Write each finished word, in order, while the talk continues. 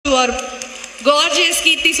to our gorgeous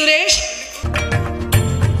Kirti Suresh.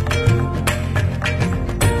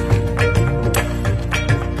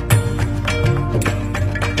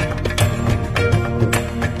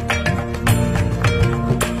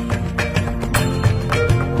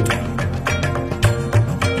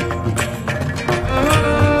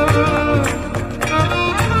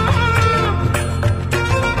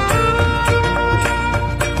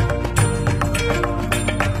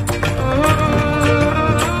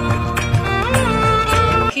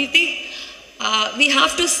 We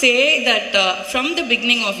have to say that from the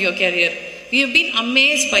beginning of your career, we have been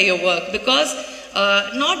amazed by your work because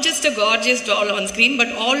not just a gorgeous doll on screen, but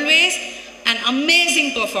always an amazing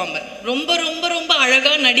performer. ரொம்ப ரொம்ப ரொம்ப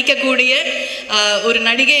அழகா நடிக்கக்கூடிய ஒரு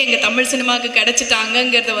நடிகை எங்க தமிழ் சினிமாக்கு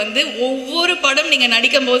கிடைச்சிட்டாங்கங்கிறத வந்து ஒவ்வொரு படம் நீங்க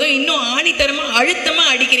நடிக்கும் போதும் இன்னும் ஆணித்தரமா அழுத்தமா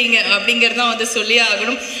அடிக்கிறீங்க அப்படிங்கறத வந்து சொல்லியே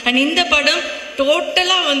ஆகணும். அண்ட் இந்த படம்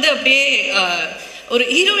டோட்டலா வந்து அப்படியே ஒரு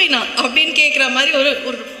ஹீரோயினா அப்படின்னு கேட்குற மாதிரி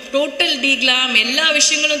ஒரு டோட்டல் டீக்லாம் எல்லா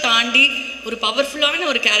விஷயங்களும் தாண்டி ஒரு பவர்ஃபுல்லான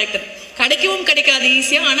ஒரு கேரக்டர் கிடைக்கவும் கிடைக்காது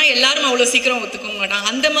ஈஸியாக. ஆனால் எல்லாரும் அவ்வளோ சீக்கிரம் ஒத்துக்க மாட்டாங்க.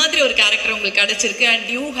 அந்த மாதிரி ஒரு கேரக்டர் உங்களுக்கு கிடைச்சிருக்கு. And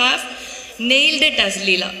you have nailed it as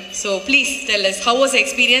Leela. So please tell us, how was the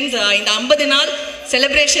experience? இந்த 50 நாள்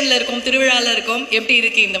செலிப்ரேஷனில் இருக்கும், திருவிழாவில் இருக்கும், எப்படி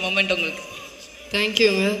இருக்குது இந்த மொமெண்ட் உங்களுக்கு?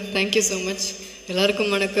 தேங்க்யூங்க, தேங்க்யூ ஸோ மச்.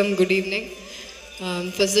 எல்லாருக்கும் வணக்கம், good evening.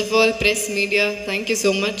 First of all press media, thank you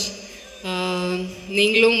so much.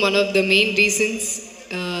 நீங்களும் one of the main reasons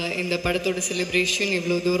இந்த படத்தோட செலிப்ரேஷன்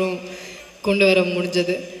இவ்வளோ தூரம் கொண்டு வர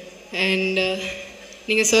முடிஞ்சது. அண்ட்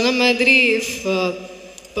நீங்கள் சொன்ன மாதிரி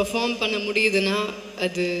பெர்ஃபார்ம் பண்ண முடியுதுன்னா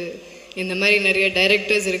அது இந்த மாதிரி நிறைய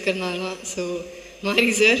டைரக்டர்ஸ் இருக்கிறனால தான். ஸோ மாரி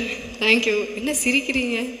சார், தேங்க்யூ. என்ன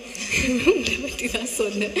சிரிக்கிறீங்க? உங்களை பற்றி தான்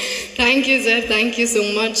சொன்னேன். Thank you sir, thank you so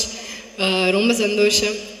much. ரொம்ப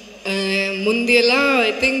சந்தோஷம். முந்தியெல்லாம்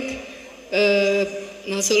ஐ திங்க்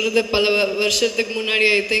நான் சொல்கிறது பல வருஷத்துக்கு முன்னாடி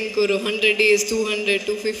ஐ திங்க் ஒரு 100 days 200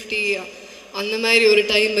 250 அந்த மாதிரி ஒரு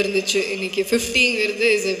டைம் இருந்துச்சு. இன்றைக்கி 50ங்கிறது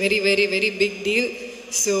is a very very very big deal.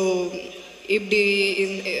 So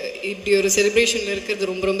இப்படி ஒரு செலிப்ரேஷனில் இருக்கிறது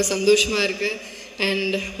ரொம்ப ரொம்ப சந்தோஷமாக இருக்குது.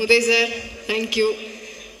 And Uday sir, thank you.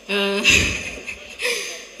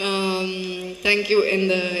 Thank you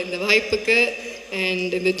இந்த வாய்ப்புக்கு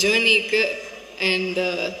அண்ட் இந்த ஜேர்னிக்கு அண்ட்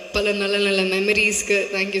பல நல்ல நல்ல மெமரிஸ்க்கு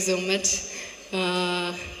தேங்க்யூ ஸோ மச்.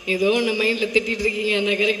 ஏதோ ஒன்று மைண்டில் திட்டிகிட்டு இருக்கீங்க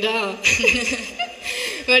என்ன, கரெக்டா?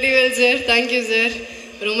 Vadivel sir, thank you sir.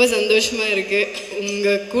 ரொம்ப சந்தோஷமாக இருக்குது.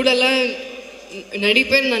 உங்கள் கூடலாம்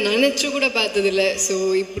நடிப்பேன்னு நான் நினச்சி கூட பார்த்ததில்ல. ஸோ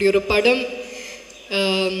இப்படி ஒரு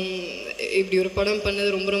படம் பண்ணது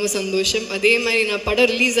ரொம்ப ரொம்ப சந்தோஷம். அதே மாதிரி நான் படம்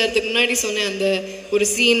ரிலீஸ் ஆகிறதுக்கு முன்னாடி சொன்னேன், அந்த ஒரு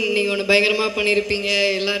சீன் நீங்கள் ஒன்று பயங்கரமாக பண்ணியிருப்பீங்க,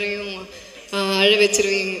 எல்லாரையும் அழ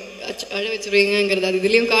வச்சுருவீங்கிறது அது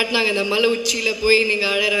இதுலேயும் காட்டினாங்க. அந்த மலை உச்சியில் போய்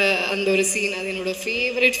நீங்கள் அழற அந்த ஒரு சீன், அது என்னோடய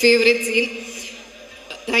ஃபேவரட் சீன்.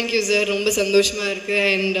 தேங்க்யூ சார், ரொம்ப சந்தோஷமாக இருக்குது.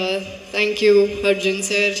 And thank you Arjun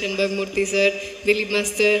sir, Shenbagamoorthy sir, Dilip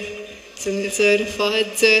master, Sunil sir,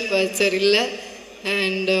 Fahadh sir இல்லை.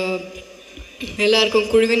 அண்ட் எல்லாருக்கும்,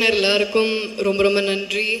 குழுவினர் எல்லாருக்கும் ரொம்ப ரொம்ப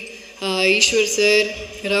நன்றி. ஈஸ்வர் சார்,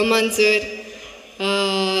 ரஹ்மான்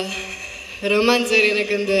சார்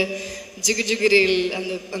எனக்கு அந்த ஜிகு ஜிகுரேல்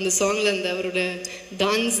அந்த சாங்கில் அவரோட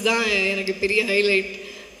டான்ஸ் தான் எனக்கு பெரிய highlight.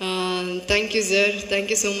 Thank you sir,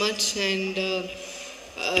 thank you so much. And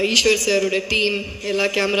Ishwar சாரோட டீம், எல்லா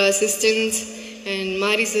கேமரா அசிஸ்டன்ஸ் அண்ட்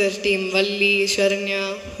மாரி sir team, Valli, Saranya,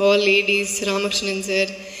 all ladies, Ramakrishnan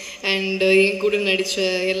sir and என் கூட நடித்த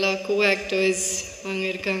எல்லா கோ ஆக்டர்ஸ் அங்கே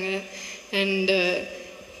இருக்காங்க. அண்ட்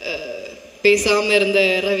பேசாமல் இருந்த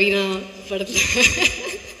ரவீனா படத்தில்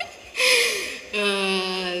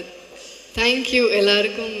தேங்க்யூ.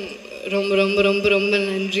 எல்லாருக்கும் ரொம்ப ரொம்ப ரொம்ப ரொம்ப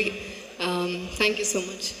நன்றி. Thank you so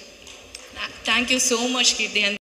much. Thank you so much கீர்த்தி.